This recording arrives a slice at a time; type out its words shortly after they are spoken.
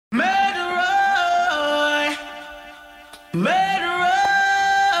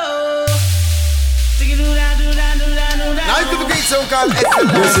song called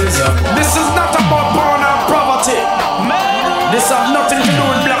S.L.I. This is not about porn or poverty. This has nothing to do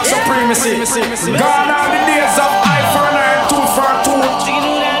with black supremacy. Gone are the days of eye for an eye, tooth for a tooth.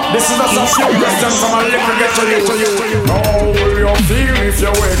 This is just a few questions from a little get to you. How will you feel if you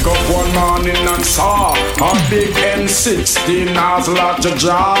wake up one morning and saw a big M16 nozzle at your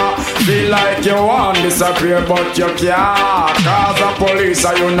jaw? Feel like you want to disappear but you can't, cause the police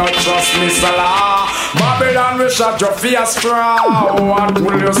are you not trust me, S.L.I. Babylon will shut your face straw. What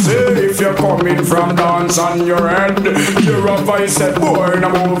will you say if you're coming from dance on your head? You're a voice said, boy, no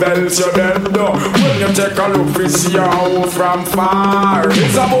move else you're dead. When you take a look, we see your hoe from far.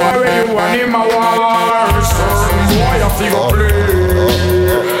 It's a boy when you want him a war. Certain boy you feel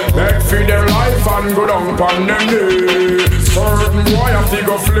play, beg for their life and go down upon them day. Certain boy you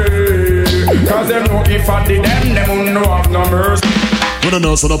feel flee, cause them know if I did them won't know have no mercy. When a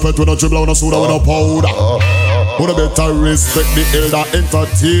nurse and a pet, when a dribbler, when a soda, when a powder. When a better respect the elder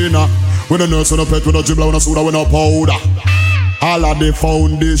entertainer. When a nurse and a pet, when a dribbler, when a soda, when a powder. All of the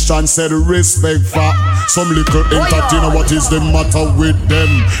foundation said respect for some little entertainer. What is the matter with them?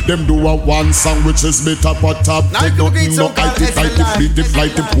 Them do a one song which is better but top. Take nothing, no IT, beat it,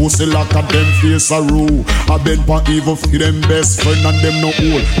 flight, the pussy like a them face a rule. I been for evil for them best friend and them no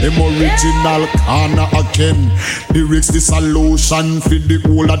old. Them original corner again. Lyrics the solution for the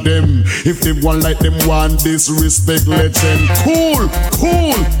whole of them. If they want like them want disrespect legend. Cool,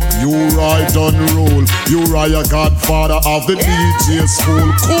 cool. You right on rule. You right a godfather of the DJ school.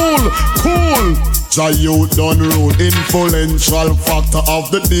 Cool, cool. Jayo done rule. Influential factor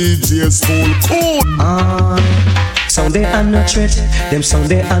of the DJ school. Cool. Sound they are not threat. Them sound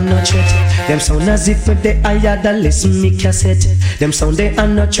they are not threat. Them sound as if they hired a listen me cassette. Them sound they are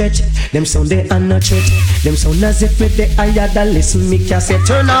not threat. Them sound they are not threat. Them sound as if they hired a listen me cassette.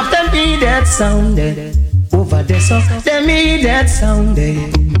 Turn off them idiot sound there. Over there so them idiot sound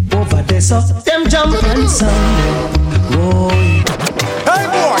there. Over there so them jump and sound there. Whoa. Hey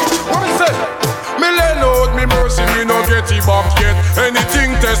boy, what is it? Me lay load, me mercy, me no get it back yet.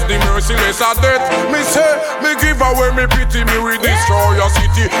 Anything test the merciless a death. Me say, me give away me pity, me we destroy your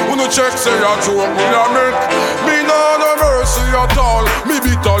city. Who no check say a joke, me a make. Me no mercy at all. Me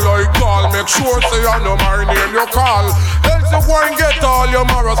bitter like gall. Make sure say I know my name you call. Else you go and get all your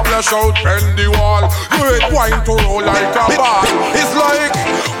morals splash out pen the wall. You hate wine to roll like a ball. It's like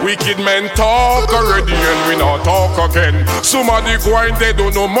wicked men talk already and we not talk again. Somebody go and they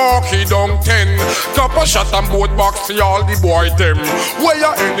don't know monkey down 10. Cup a shot and boat box see all the boy them. Where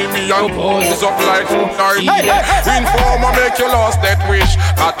your enemy and pose up like tonight. Informer make you lost that wish.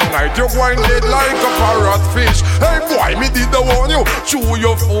 At night you go and dead like a parrot fish. Hey boy, me did the warn you. Chew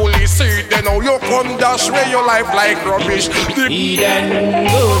your foolish seed. Then now you come dash away your life like rubbish. Eden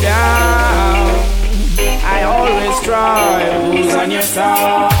go down. I always try who's on your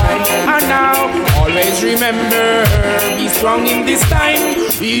side. And now always remember, be strong in this time.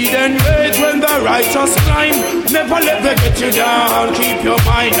 Eden rage when the righteous climb. Never let them get you down. Keep your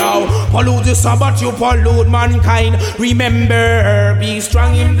mind now. Pollute the Sabbath, you pollute mankind. Remember, be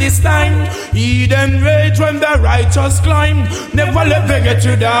strong in this time. Eden rage when the righteous climb. Never let them get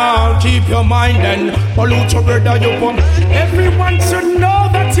you down. Keep your mind and pollute your brother, you pump. Everyone should know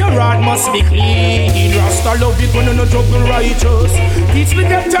that your heart must be clean. Rasta love it when you no trouble righteous. Teach the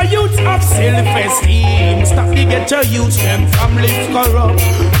ghetto youth of self-esteem. Stop the ghetto youth them from live corrupt.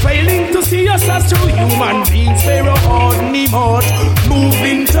 Failing to see us as true human beings. Pharaoh ordinary mode.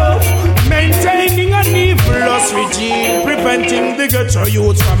 Moving tough. Maintaining an evilous regime. Preventing the ghetto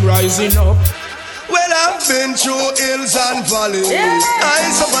youth from rising up. Well, I've been through hills and valleys.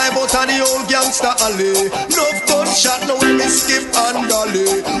 I survive out of the old gangster alley. Enough gunshot, now when me skip and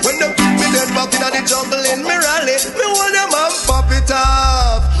dolly. When them keep me dead back in the jungle in me rally, me want them and pop it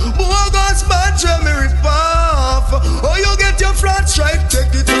off. Bogus bunch when me rip off. Oh, you get your front stripe,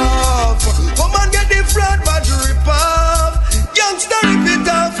 take it off. Come and get the front badge, rip off. Youngster, rip it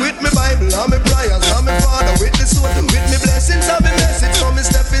off with me Bible and me prayers and me father with the sword. With me blessings and me message, so me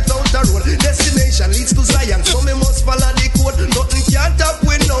step it out the road. Destination leads to Zion, so me must follow the code. Nothing can top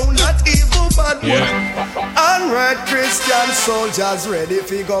with no, not evil bad boy. Unread Christian soldiers ready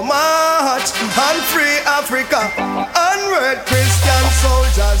to go march and free Africa. Unread Christian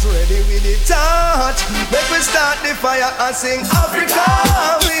soldiers ready with the torch. Make we start the fire and sing Africa,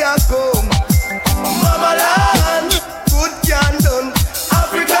 we are come. Mama land, good can done.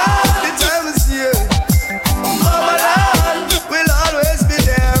 Africa, the time is here. Mama land will always be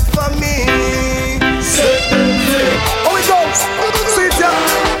there for me. Oh, it goes. Sit ya.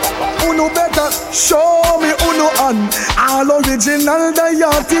 Uno better show me uno on. All of it original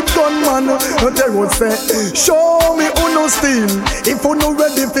diatic gunman. They would say, show me who no steal. If you no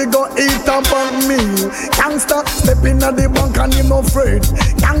ready fi go eat a bank meal. Gangsta step in at the bank and him no afraid.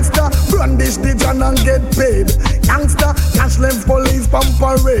 Gangsta brandish the gun and get paid. Gangsta cash left police pump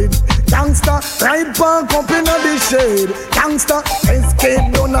parade. Gangsta ride park up in the shade. Gangsta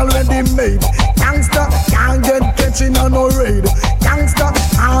escape done already made. Gangsta can't get catching on no raid. Gangsta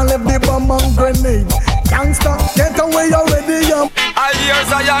can't left the bomb and grenade. Gangsta get away already. I hear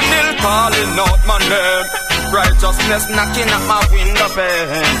Zion Hill calling out my name. Righteousness knocking at my window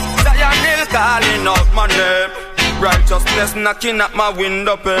pane. Zion Hill calling out my name. Righteousness knocking at my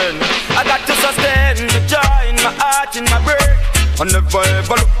window pane. I got to sustain the joy in my heart, in my brain. I never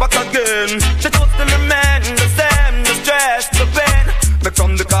ever look back again. The truth still remain the same. The stress, the pain. But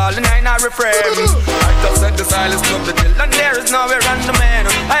from the calling I refrain. I just said the silence of the deal, and there is nowhere on the man.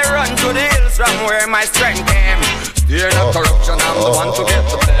 I run to the hills from where my strength came. Fear not corruption, I'm the one to get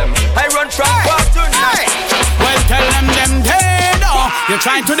to them. I run from far tonight. Well, tell them dead, oh. You're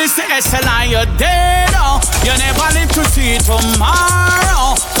trying to this S.L.I, you're dead, oh. You never live to see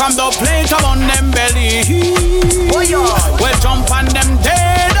tomorrow. From the plate on them belly. Oh, yeah. Well, jump on them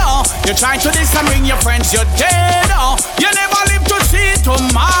dead, oh. You're trying to this and bring your friends, you're dead, oh. You never live to see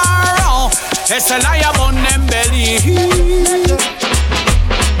tomorrow. S.L.I on them belly.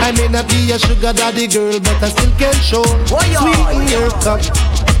 I may not be a sugar daddy girl, but I still can show sweet in your cup.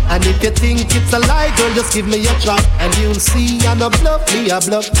 And if you think it's a lie, girl, just give me a try, and you'll see I'm not bluff, me a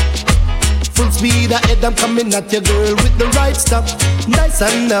bluff. Full speed ahead, I'm coming at you, girl, with the right stuff. Nice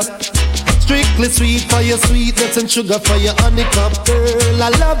and up. Strictly sweet for your sweetness and sugar for your honeycomb. Girl, I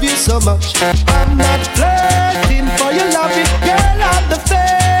love you so much. I'm not flirting for your loving, girl, I'm the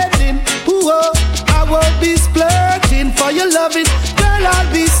fading. Ooh, oh, I won't be splurging for your loving, girl, I'll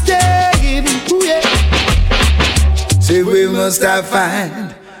be staying. Ooh, yeah. Say we must have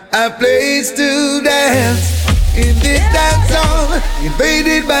find a place to dance in this dance hall,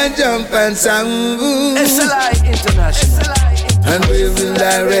 invaded by jump and sound. S.L.I International. And we will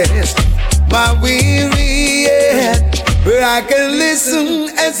direct my weary head where I can listen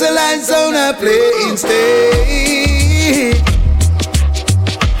S.L.I sound I play instead.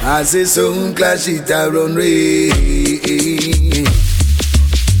 As the sound clash it around rain,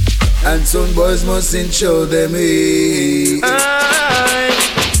 and some boys mustn't show them it.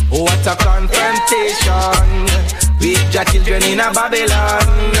 What a confrontation with your children in a Babylon.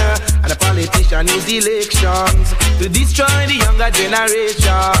 And the politician use elections to destroy the younger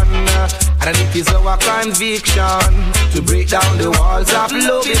generation. And it is our conviction to break down the walls of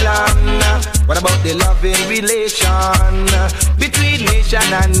Babylon. What about the loving relation between nation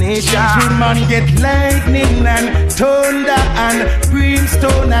and nation? Good man get lightning and thunder and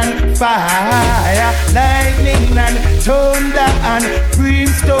brimstone and fire. Lightning and thunder and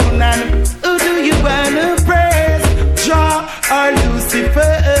brimstone and who do you wanna praise? Jah or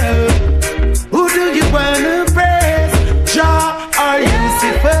Lucifer? Who do you wanna praise? Jah or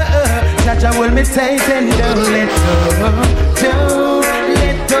Lucifer? Jah will me tight and don't let go. Don't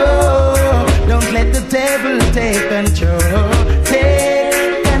let go. Don't let the devil take control.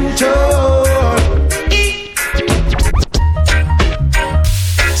 Take control.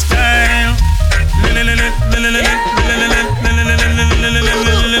 Style.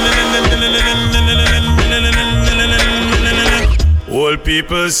 Old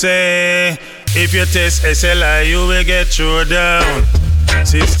people say, if you test S.L.I, you will get thrown down.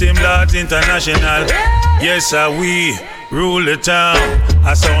 System Lords International, yes sir, we rule the town.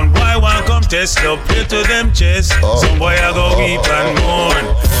 A sound boy want come test the play to them chest. Some boy a go weep and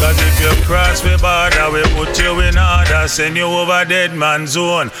mourn. Cause if you cross the border, we put you in order. Send you over dead man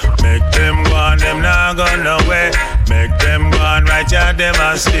zone. Make them go on, them not go nowhere. Make them go on, right here, them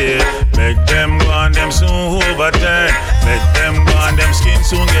a stay. Make them go on, them soon overturn. Make them go on, them skin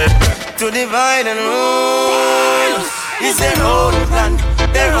soon get back. To divide and rule is their holy plan,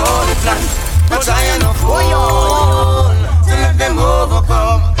 their holy plan. But I am a fool to let them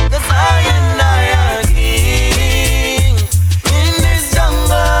overcome. Cause I am king in this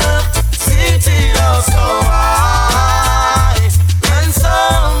jungle, city of so high and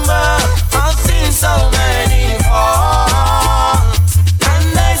somber. I've seen so many fall,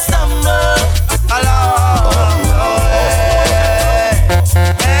 and I stumble along the way,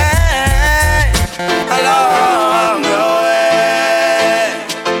 along the way.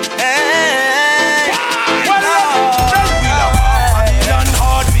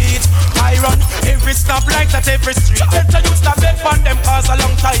 a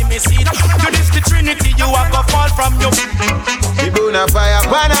long time me see. You this the Trinity, you a go fall from your. We burn a fire,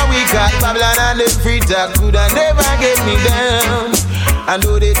 pan a week at Babylon and the free talk coulda never get me down. I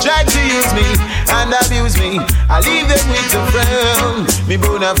know they tried to use me and abuse me, I leave them with the frown. Me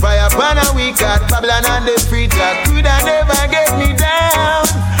burn a fire, pan a week at Babylon and the free talk coulda never get me down.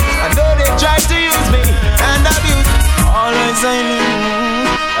 I know they tried to use me and abuse me. Always I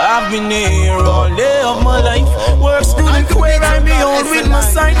knew I've been here all day of my life. Work student where I be on with my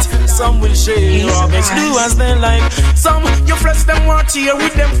sight. Some will share, others do as they like. Some you flesh them want here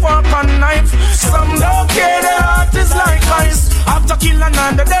with them fork and knife. Some don't care, their heart is like ice. After killing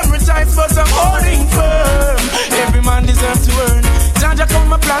under them retires, but I'm holding firm. Every man deserves to earn. Jaja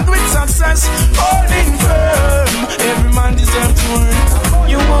come a plan with success, holding firm. Every man deserves to earn.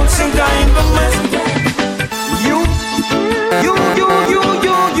 You won't think I ain't the man. You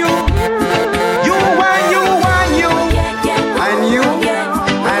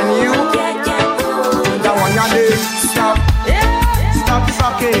and you, that one your name. Stop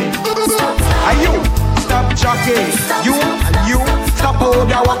sucking. And you, stop jockey. You and you, stop hold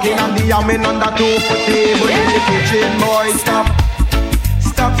your walking and the yamming on the 2 foot table in the kitchen, boy. Stop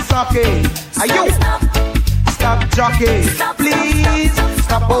sucking. And you, stop jockey. Please,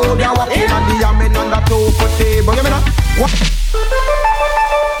 stop hold your walking and the yamming on the 2 foot table. Give me that. What?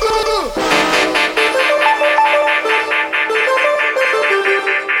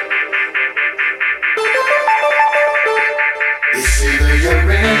 It's either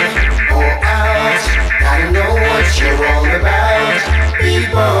you're in or out. Gotta know what you're all about. Be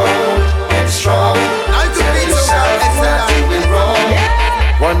bold and strong. Tell yourself not doing wrong.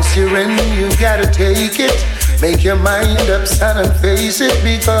 Once you're in, you gotta take it. Make your mind up, son, and face it.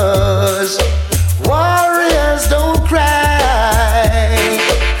 Because warriors don't cry.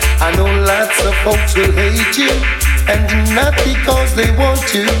 I know lots of folks will hate you, and not because they want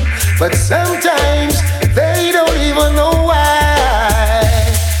to, but sometimes they don't even know why.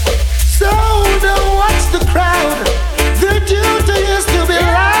 So don't watch the crowd. The duty is to be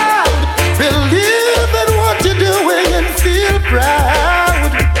loud. Believe in what you're doing and feel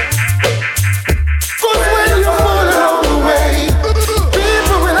proud. 'Cause when you fall along the way,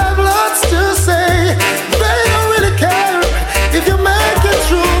 people will have lots to say. They don't really care if you make it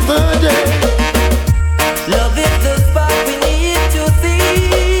through the day. Love is the spark we need to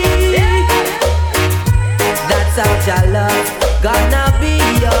see. That's how your love gonna be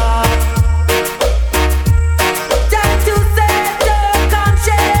yours. Time to set your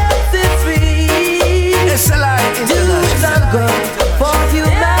conscience is free. S.L.I. Do some good for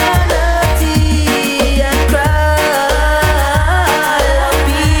humanity and cry,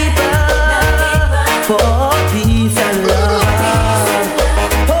 people, for peace and love.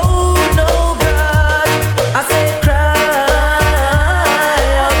 Hold no grudge, I say cry,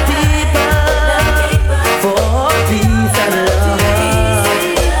 people, for peace and love.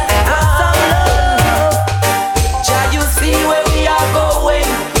 Have some love. Shall you see where we are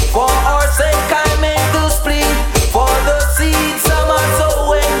going? For our sake I make this plea. For the seed some are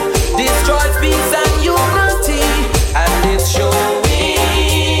sowing destroys peace and unity. And it's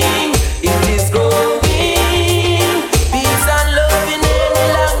showing, it is growing. Peace and love in any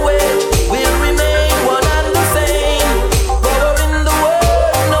language will remain one and the same. Go in the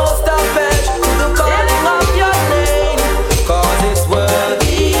world, no stoppage to the calling of your name. 'Cause it's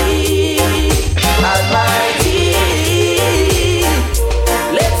worthy, almighty.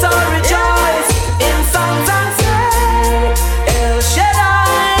 Let's all rejoice in songs and say, El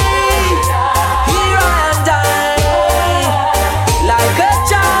Shaddai, here I am dying, like a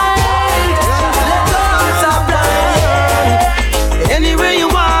child, let go supply. Anywhere you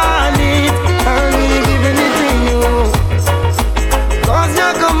want it, I'll be giving it to you. 'Cause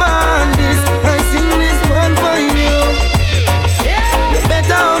your command is, I sing this one for you. You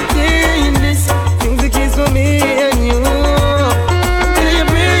better obtain this. Music is for me and you. Till your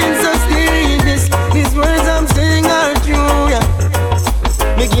brain sustain this. These words I'm saying are true, yeah.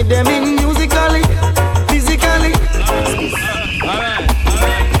 Make it them in musically, physically.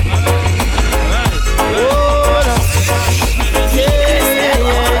 Oh, yeah.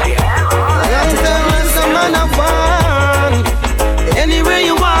 Long time and some man of fun. Anywhere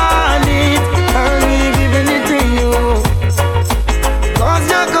you want it, I'll be giving it to you. 'Cause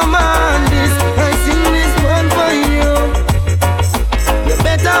your command is, I sing this one for you. You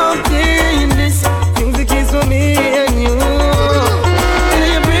better obtain this. Music is for me and you. And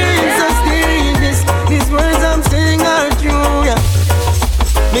your brain sustain this. These words I'm saying are true, yeah.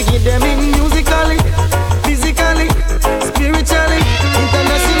 Make it them in musically, physically, spiritually,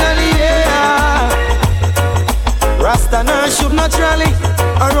 internationally, yeah. Rasta and I shoot naturally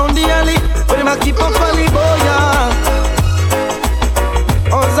around the alley, but them a keep up valley boy, yeah.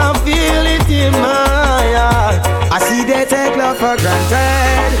 Cause I feel it in my heart. I see they take love for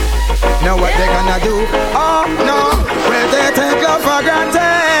granted. Now what they gonna do? Oh no, well they take love for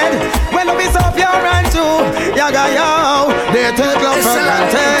granted. When love is up your right too, yaga yo. They take love for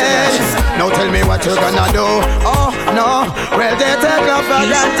granted. Now tell me what you gonna do? Oh no, well they take love for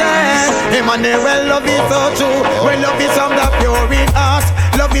granted. Emmanuel, love is so true. When love is from the pure in us,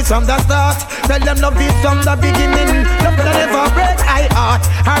 love is from the start. Tell them love is from the beginning. Love that never break I heart.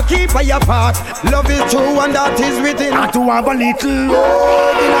 I'll keep by your part. Love is true and that is within. And to have a little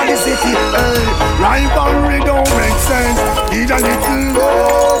love in the city. Rivalry don't make sense. Need a little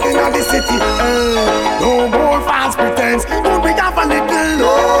love in the city. No more false pretense. Could we have a little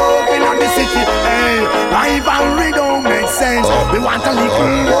love in the city? Rivalry don't make sense. We want a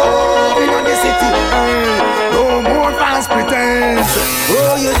little love in the city. No more false pretense.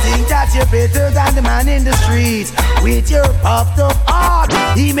 Oh, you think that you're better than the man in the streets with your puffed up heart?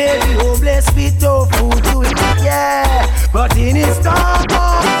 He may be homeless with no food to eat, yeah, but in his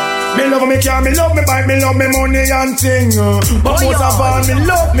stomach. Me love me car, me love me bike, me love me money and thing. But most of all, me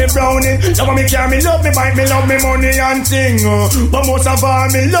love me brownie. Love me car, me love me bike, me love me money and thing. But most of all,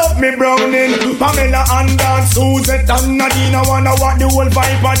 me love me brownie. Pamela and Dan, Suzette and Nadine, I wanna what the whole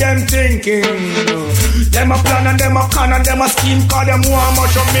vibe of them thinking. Them a plan and them a con and them a scheme, cause them want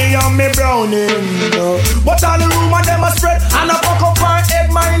much of me and me brownie. But all the rumor them a spread and a fuck up her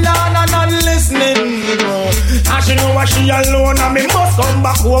head, my land and not listening. And she know what she alone and me must come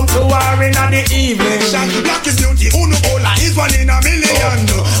back home to her in the evening. Black is beauty, uno cola is one in a million.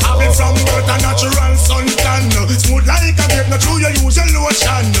 Have it from birth a natural suntan. Smooth like a grape, not true you use your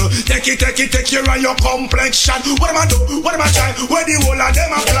lotion. Take care of your complexion. What am I do? What am I try? Where the whole of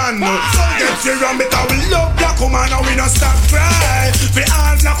them a plan? Don't get fear and because we love black woman and we don't stop cry. For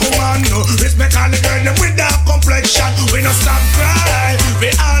all black woman, respect all the girl them with that complexion. We don't stop cry.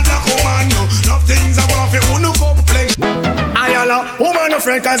 For all black woman, nothing's about for uno complexion. Woman of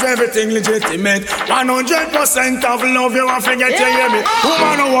friend cause everything legitimate. 100% of love you won't forget to hear me.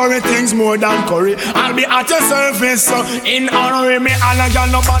 Woman no worry things more than curry. I'll be at your service in honor me. And I got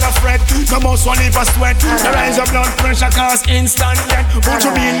no bother fret. No most one if I sweat. The rise of blood pressure cause instant death. But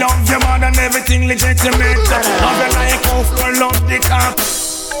you be love your man and everything legitimate. Love your life off for love the camp.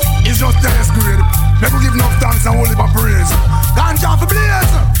 It's just test grade. Never give enough thanks and only for praise. Ganja for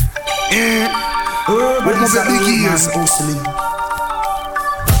blaze. With my big ears.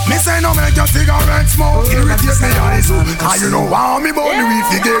 Me say no make your cigarette smoke irritate me eyes. Cause you know how me body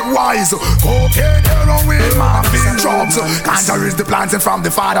if you get wise. Cocaine along with morphine drugs. Ganja is the planted from the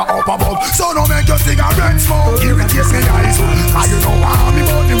Father up above. So no make your cigarette smoke irritate me eyes. Cause you know how me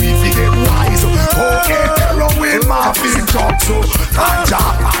body if you get wise. Cocaine along with morphine drugs. Ganja.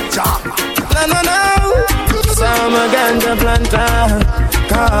 No. So I'm a ganja planter.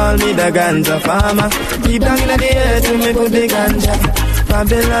 Call me the ganja farmer. Deep down in the earth me put the ganja.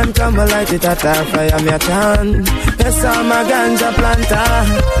 Babylon come and light it at a fire me a chant. Yes, I'm a ganja planter.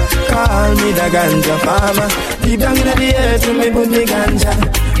 Call me the ganja farmer. Deep down in the earth me put the ganja.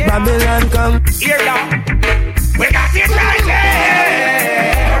 Babylon come. Here now, we got it right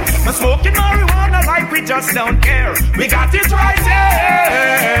there. We're smoking marijuana like we just don't care. We got it right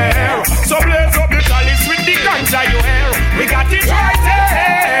there. So blaze up the chalice with the ganja you hear. We got it right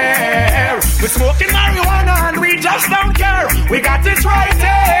there. We're smoking marijuana and we just don't care. We got it right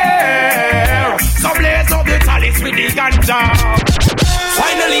there. So blaze up the chalice with the ganja.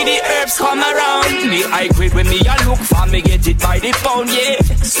 Finally the herbs come around. The high grade when me a look for me get it by the pound, yeah.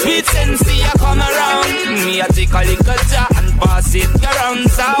 Sweet sensei a come around. Me a take a little jar and pass it around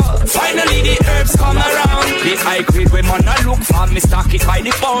so. Finally the herbs come around. The high grade when man a look for me stock it by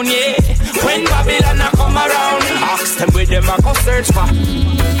the pound, yeah. When Babylon a come around, ask them where them a go search for.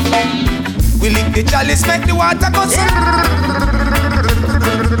 We lick the chalice, make the water go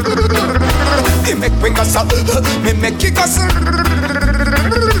they make we go so, me make it go so.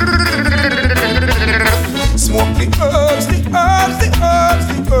 Smoke the herbs.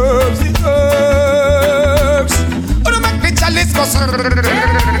 Oh, they make the chalice go so.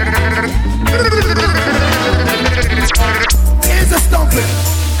 Here's a stumping.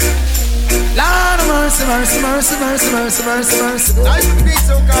 Lord of mercy.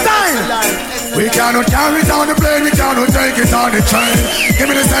 Time. We cannot carry it on the plane, we cannot take it on the train. Give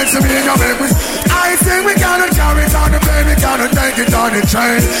me the sense of me and your baby. I say we cannot carry it on the plane, we cannot take it on the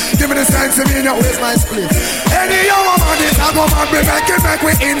train. Give me the sense of me and your waist, my split. Any young woman is a go man, we make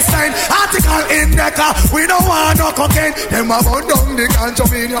we insane. Article in the car, we don't want no cocaine. Them a burn down the ganja,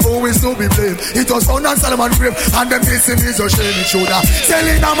 me always to be blamed. It was found on Solomon grave, and them missing is a shame. It should have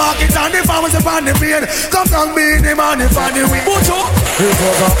selling the market and the farmers upon the pain. Come down me in the money for the week. It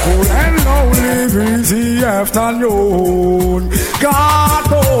was a cool and lonely breezy afternoon. God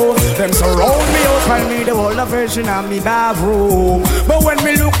knows them surround me out and me the whole of version of me bathroom. But when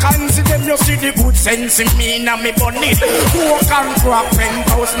me look and see them, you see the good sense in me and me bunny. Walk and crack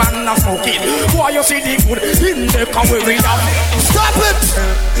penthouse man a smoking. Why you see the good in the car we read up? Stop it!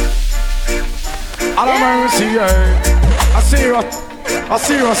 I don't mind to see a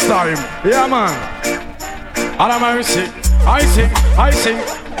serious time. Yeah man. I don't mind to see. I sing.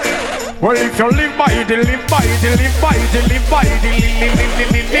 Well, if you live by it, live by it, live by it, live by it, live. If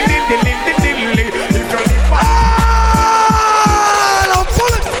you live by it,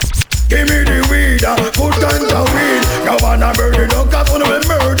 pull it. Give me the weed, put on the weed. You wanna murder, don't come on and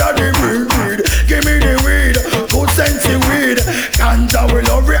murder the weed. Give me the weed, put sense in weed. Ganja will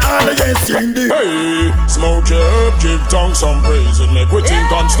love it all, yes indeed. Hey, smoke your herb, give tongue some praise. It make we think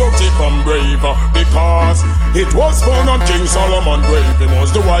constructive and brave. Because it was born on King Solomon grave. He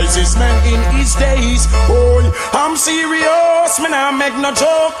was the wisest man in his days. Boy, I'm serious, man, I make no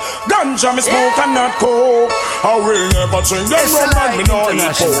joke. Ganja me smoke and not coke. I will never drink them rum and me no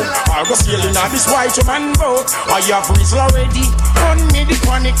eat coke. I go stealing at this white man boat. I have reason already, run me the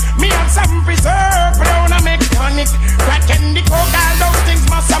chronic. Me have some preserve, but I wanna make tonic. Crack and the coke, all those things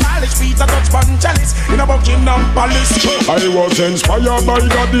must abolish. Peter Dutch Bun Chalice in a Buckingham Palace. I was inspired by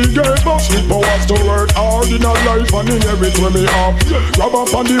God, he gave us the powers to work hard in a life and inherit where me have. Grab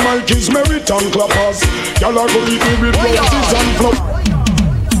up on the mic is merit and clappers. Y'all are going to eat me with roses and flowers.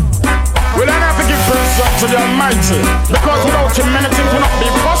 We don't have to give praise to the Almighty, because without him many things would not be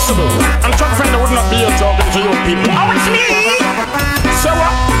possible. And Chuck Fender would not be here talking to you people. Oh, it's me! So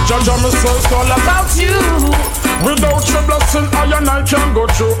what? Judge on my soul, it's all about you. Without your blessing, I and I can go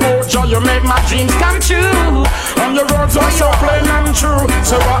through. Oh, Jah, you make my dreams come true. And your words are so plain and true.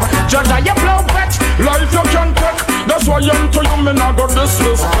 So what? Judge, you blow wet, life you can take. That's why I'm to you, me not go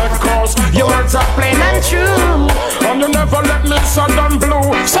disrespect. Cause your words are plain and true. And you never let me sad and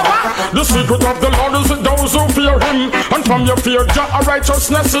blue. So what? The secret of the Lord is with those who fear him. And from your fear, Jah, a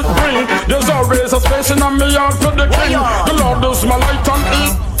righteousness it bring. There's always a space in my heart for the king. The Lord is my light and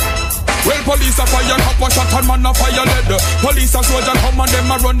heat. Well, police a fire, cop a shot and man a fire lead. Police a soldier come and them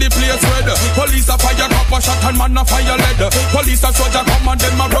a run the place red. Police a fire, cop a shot and man a fire lead. Police a soldier come and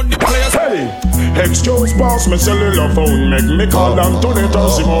them a run the place. Hey, excuse boss, me cellular phone. Make me call Anthony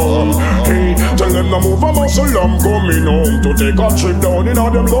Simone. Hey, tell them to move a muscle, I'm coming home to take a trip down in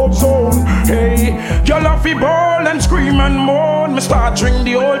all them love zone. Hey, girl off the ball and scream and moan. Me start drink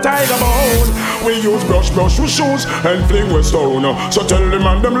the old tiger bone. We use brush with shoes and fling with stone. So tell them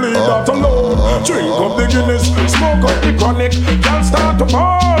and them leave that alone. Drink up the Guinness, smoke up the chronic. Y'all start to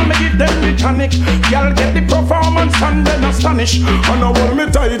fall, me give them the tonic. Y'all get the performance and then astonish. And I hold me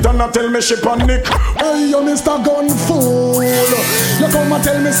tight and I tell me she panic. Hey, you Mr. Gun Fool, you come and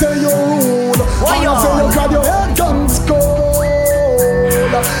tell me say you rude. And I say you got your head guns cold.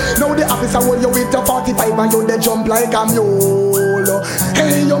 Now the officer hold you with your 45 and you they jump like a mule.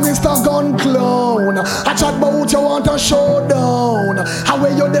 Hey, you Mr. Gun Clown, I chat about you want a showdown. How are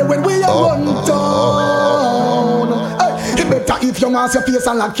you there when we are run down? Hey, it better if you mask your face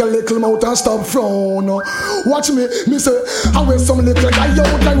and lock your little mouth and stop frown. Watch me say, how will some little guy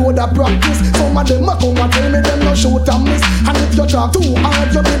out and road a practice? Some of them a come and tell me them no shoot and miss. And if you talk too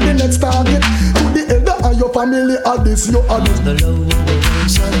hard, you be the next target. To the elder and your family are this, you are this. The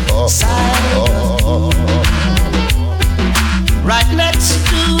location side right next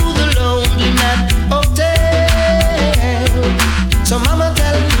to the Lonely Man Hotel. So mama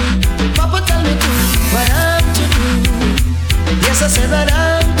tell me, papa tell me too, what I'm to do. Yes, I said that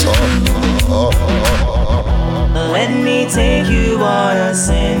I'm to do. Let me take you on a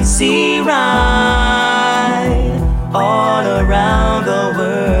Cincy ride all around the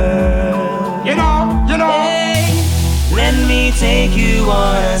world. You know. Hey, let me take you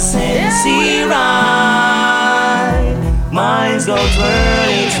on a Cincy ride. Minds go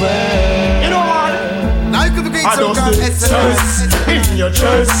twirly twirl. You know what? I don't see in your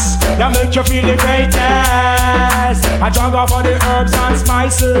chest that make you feel the greatest. I drunk off of the herbs and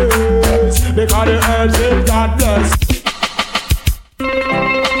spices because the herbs is God bless.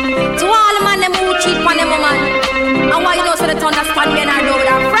 To all the man them who cheat on them woman, and why you know so they understand when I know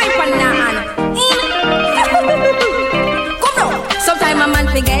that friend from now.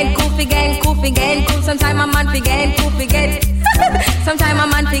 forget, cool forget, cool forget, cool. Sometimes a man forget, cool forget. Sometimes a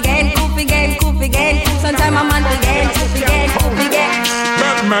man forget, cool forget, cool forget, cool. Sometimes a man forget, cool forget, cool forget.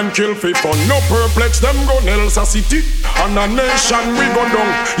 Bad man kill fi fun, no perplex them go Nelsa City. And a nation we go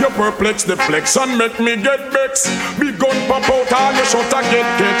down. You perplex the flex and make me get vexed. Big gun pop out all your shot a get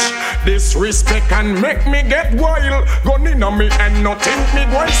catch. Disrespect and make me get wild. Gun in on me and nothing me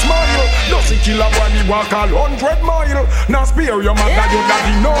go and smile. Does it kill a body walk all 100 mile? Now spare your mother, your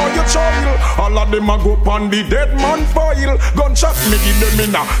daddy know your child. All of them a go on the dead man file. Gunshot me give them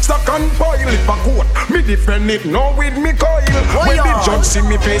in a stock and pile. If I quote, me defend it now with me coil. When the judge see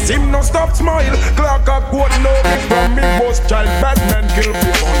me face, him no stop smile. Clark a quote no me from me boss child. Bad man kill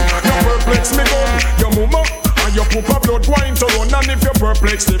people. You perplex me gun, your mama. And you poop a blood wine to run. And if you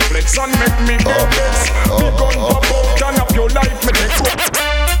perplex the flex and make me get vex. Big gun pop out, turn up your life me next.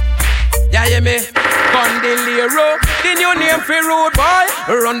 Yeah, hear me? Gondilero, the new name for road boy.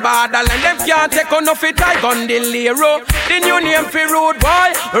 Run borderline, them can't take on off it. I Gondilero, the new name for road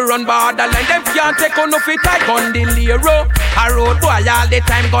boy. Run borderline, them can't take on off it. I Gondilero, a road boy all the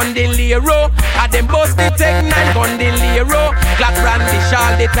time. Gondilero, a them bust the take nine. Gondilero, black brandish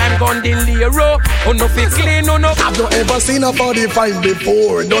all the time. Gondilero, oh no fi clean, oh no. Have you ever seen a 45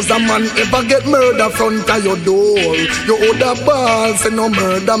 before? Does a man ever get murder front of your door? You hold a ball, say no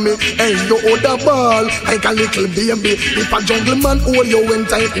murder me. Hey, you hold a ball like a little baby. If a jungle man hold you when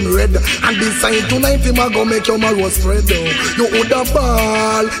time in red, and decide tonight him a go make your marrow spread. You hold a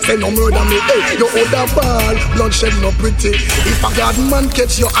ball, say no murder me. Hey, you hold a ball, bloodshed no pretty. If a god man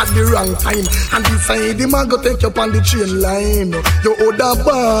catch you at the wrong time, and decide him a go take you on the train line. You hold a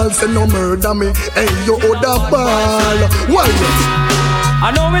ball, say no murder me. Hey, you hold a ball. Why?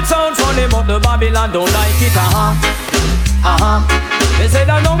 I know it sounds funny, but the Babylon don't like it. They said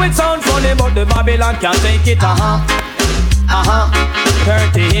I know it sounds funny, but the Babylon can't take it.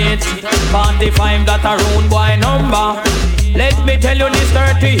 38, 45, that a rude boy number. Let me tell you this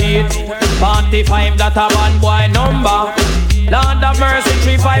 38, 45, that a bad boy number. Lord of mercy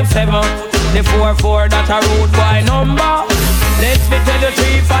 357, the 44, that a rude boy number. Let me tell you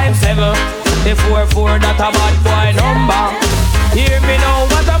 357, the 44, that a bad boy number. Hear me now,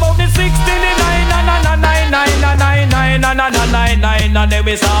 what about the 69, and then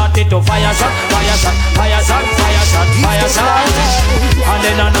we started to fire shot, fire shot, fire shot, fire shot, fire shot. And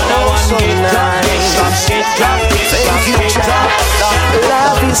then another one get drop.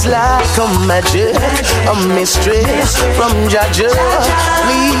 Love is like a magic, a mistress from Jaja.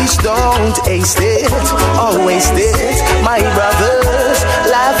 Please don't waste it, or waste it, my brothers.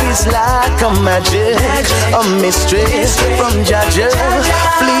 Love is like a magic, a mistress from Jaja.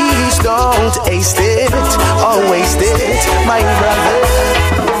 Please don't waste it, or waste it, my brother.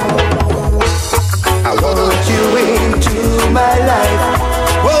 I want you into my life.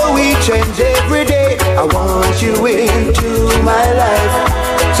 Oh, we change every day. I want you into my life.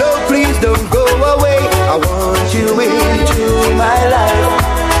 So please don't go away. I want you into my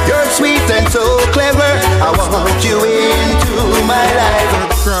life. You're sweet and so clever. I want you into my life.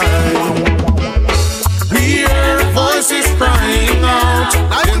 We hear voices crying out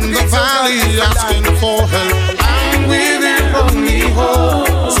in the valley asking for help. And we didn't only hope.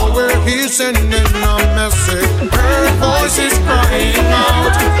 So we're here sending a message. Her voice is crying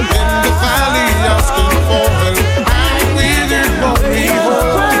out in the valley asking for help. And we didn't only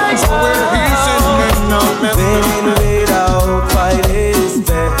hope. So we're here sending a message. Without fight is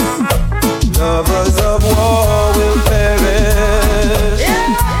best. Lovers of war will perish.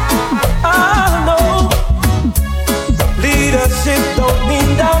 I know leadership don't mean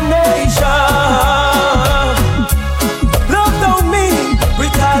damnation. Love don't mean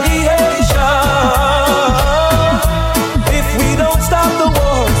retaliation. If we don't stop the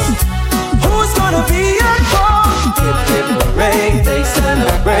wars, who's gonna be at fault? Hip hip hooray, they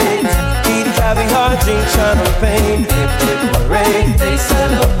celebrate. Eating caviar, drink champagne. Hip hip hooray, they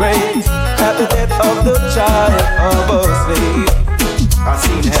celebrate. At the death of the child of a slave. I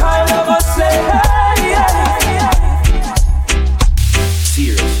seen him. Child of a slave.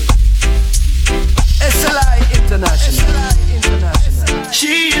 Serious. S.L.I. International.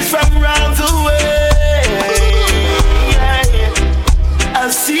 She is from round the way. I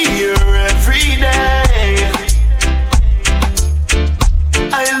see her every day.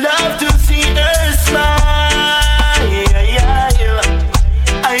 I love to see her smile.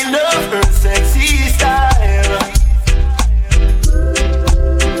 I love her sexy style.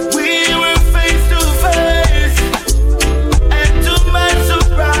 We were face to face, and to my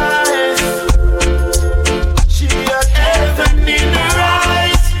surprise, she had heaven in her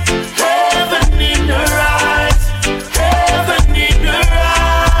eyes. Hey.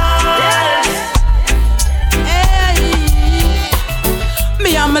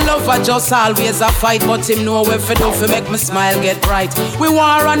 just always a fight, but him know where for do for make me smile get bright. We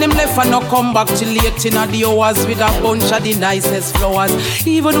war on him left and no come back till late in the hours with a bunch of the nicest flowers.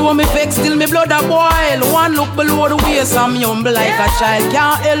 Even though me vex, still me blood a boil. One look below the waist, I'm humble like a child.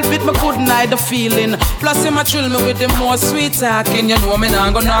 Can't help it, me couldn't hide the feeling. Plus him a thrill me with the more sweet talking. You know me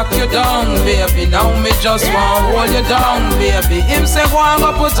not gonna knock you down, baby. Now me just want hold you down, baby. Him say go and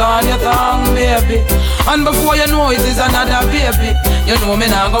go put on your tongue, baby. And before you know it is another baby. You know me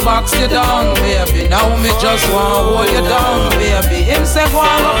not go box you down, baby. Now me just want hold you down, baby. Him say go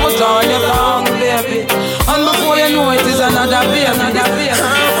and go put on your tongue, baby. And before you know it is another baby, another baby.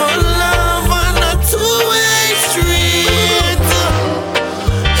 Our love on a two-way street.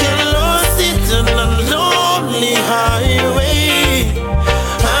 You lost it on a lonely highway.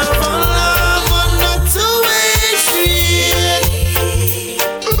 Our love on a two-way street.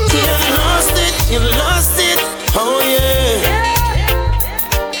 You lost it, oh yeah.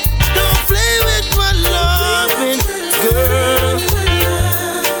 Don't play with my loving, girl.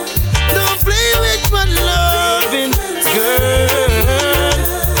 Don't play with my loving, girl.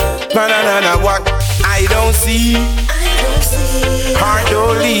 Na what I don't see, heart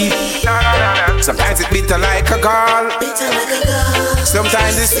don't leave. Sometimes it's bitter like a gall,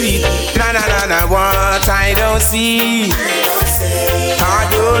 sometimes it's sweet. Na what I don't see,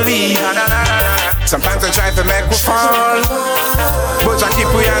 heart don't leave. Sometimes I try to make me fall, but I keep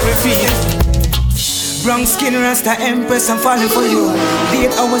we on my feet. Brown skin, Rasta Empress, I'm falling for you. Late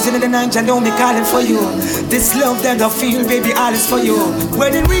hours in the night, I know me calling for you. This love that I feel, baby, all is for you.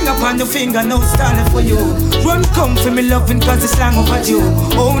 Wedding ring up on your finger, no stalling for you. Run, come for me loving, cause it's long over you.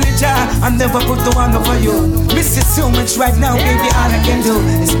 Only Jah, I never put the one over you. Miss it so much right now, baby, all I can do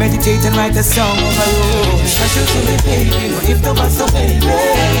is meditate and write a song over you. Special to me, baby, no if the was so baby.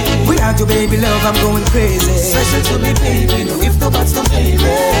 Without you, baby, love, I'm going crazy. Special to me, baby, no if the was so baby.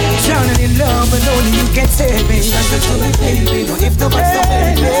 Drowning in love, and only you can save me. Special to me, baby, no if the was so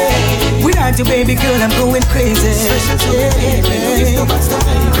baby. Without you, baby girl, I'm going crazy. Special to me, baby, no if the was so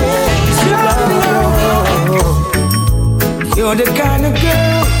baby. You're the kind of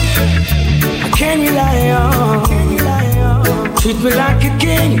girl I can rely on. Treat me like a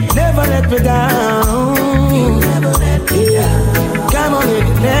king, never let me down. Come on,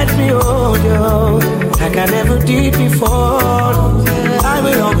 baby, let me hold you like I never did before. I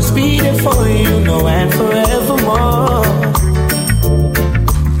will always be there for you, now and forevermore.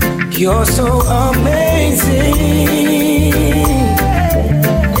 You're so amazing,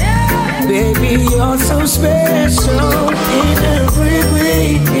 baby, you're so special in every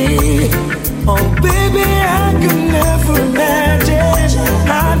way. Oh, baby, I could never imagine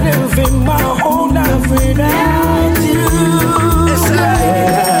I'd live in my whole life without you.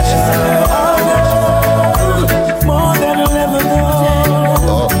 More than I'll ever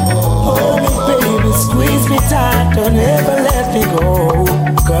know. Hold me, baby, squeeze me tight, don't ever let me go.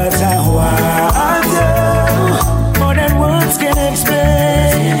 Cause I want you more than words can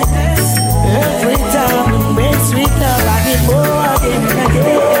explain. Every time it makes me love, I need more again and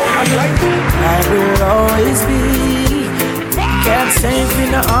again. I will always be kept safe in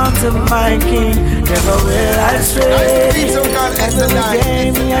the arms of my king. Never will I stray. Every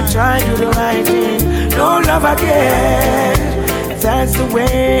day me I try to do the right thing. No love again. That's the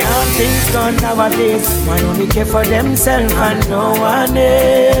way I'm things done nowadays. One only care for themselves and no one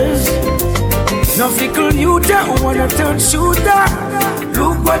else. No fickle you don't wanna turn shooter.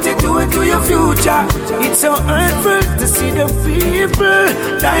 Look what you're doing to your future. It's so hurtful to see the people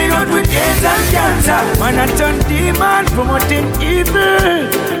dying out with AIDS and cancer. Man, I turn demon, promoting evil.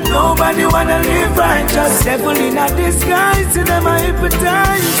 Nobody wanna live righteous. Devil in a disguise, and them are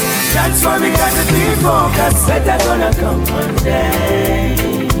hypnotized. That's why we gotta be focused. Better gonna come one day.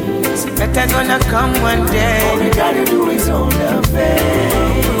 Better gonna come one day. All we gotta do is hold the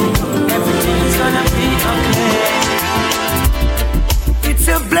faith. Everything's gonna be okay. It's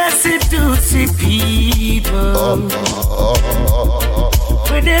a blessing to see people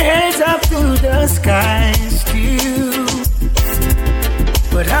with their heads up to the sky still.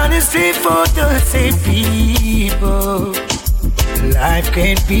 But honestly, for the same people, life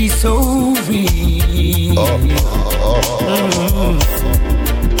can't be so real.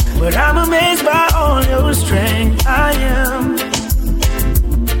 But I'm amazed by all your strength, I am.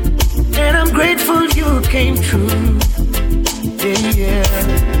 And I'm grateful you came true. Yeah.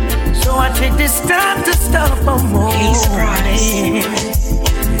 So I take this time to stop a moment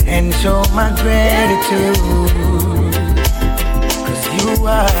and show my gratitude. Cause you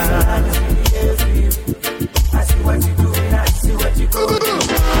are. I see what you do and I see what you go do.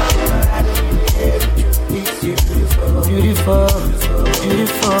 It's beautiful, beautiful,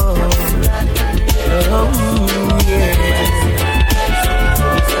 beautiful.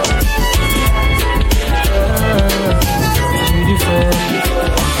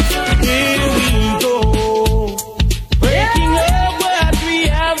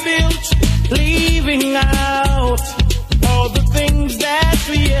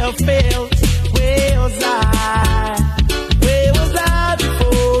 never failed. Where was I? Where was I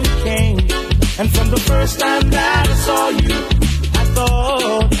before you came? And from the first time that I saw you, I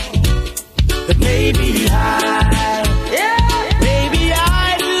thought that maybe I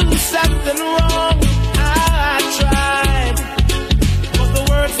do something wrong. I tried, but the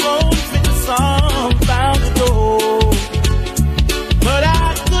words won't fit the song. Found the door, but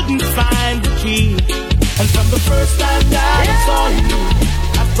I couldn't find the key. And from the first time that I saw you,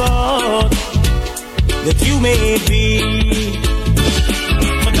 I thought that you may be.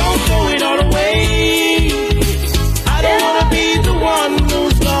 But don't throw it all away. I don't wanna be the one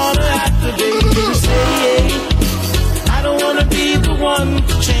who's gonna have to say, I don't wanna be the one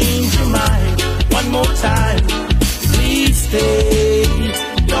to change your mind one more time. Please stay.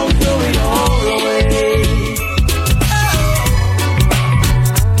 Don't throw it all away.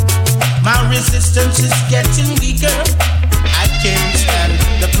 My resistance is getting weaker. I can't stand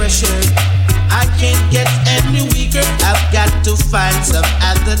the pressure. I can't get any weaker. I've got to find some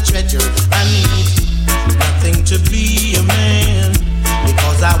other treasure. I need nothing to be a man,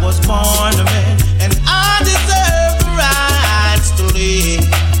 because I was born a man, and I deserve the rights to live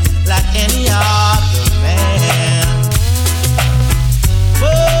like any other man.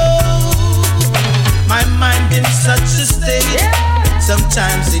 Oh, my mind in such a state.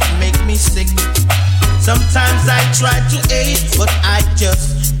 Sometimes it makes me sick. Sometimes I try to aid, but I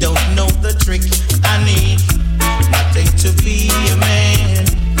just don't know the trick. I need nothing to be a man,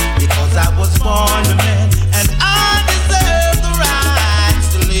 because I was born a man, and I deserve the rights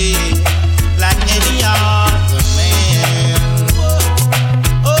to live like any other man.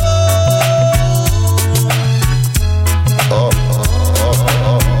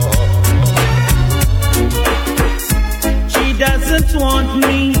 She doesn't want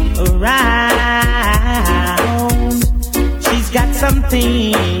me around. She's got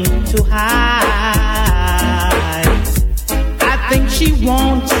something to hide. I think she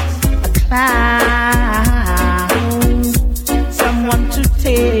wants a clown, someone to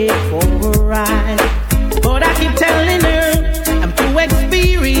take for a ride. But I keep telling her I'm too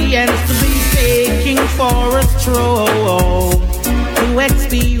experienced to be taking for a stroll. Too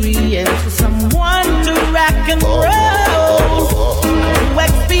experienced for someone to rock and roll. Too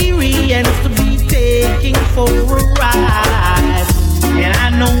experienced to be taking for a ride. And I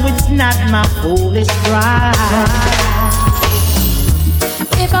know it's not my foolish pride.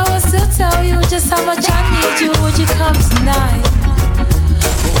 If I was to tell you just how much I need you, would you come tonight?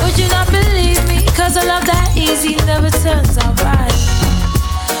 Would you not believe me? Cause a love that easy never turns out right.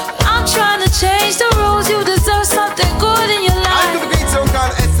 I'm trying to change the rules. You deserve something good in your life.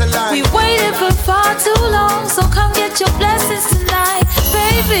 S.L.I. We waited for far too long, so come get your blessings tonight.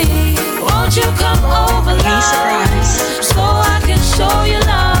 Baby, won't you come over, love, so I can show you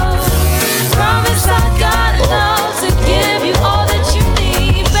love. Promise I got enough to give you all that you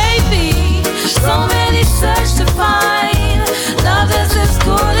need, baby. So many search to find love that's as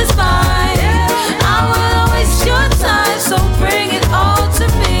good as mine. I will waste your time, so bring it all to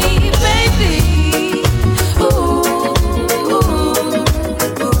me, baby. Ooh,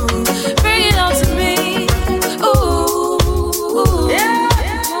 bring it all to me. Ooh, yeah.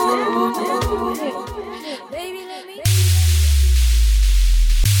 Baby, let me.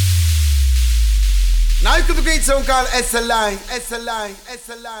 Now you could be great song called S.L.I. S.L.I.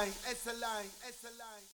 S.L.I. S.L.I. S.L.I.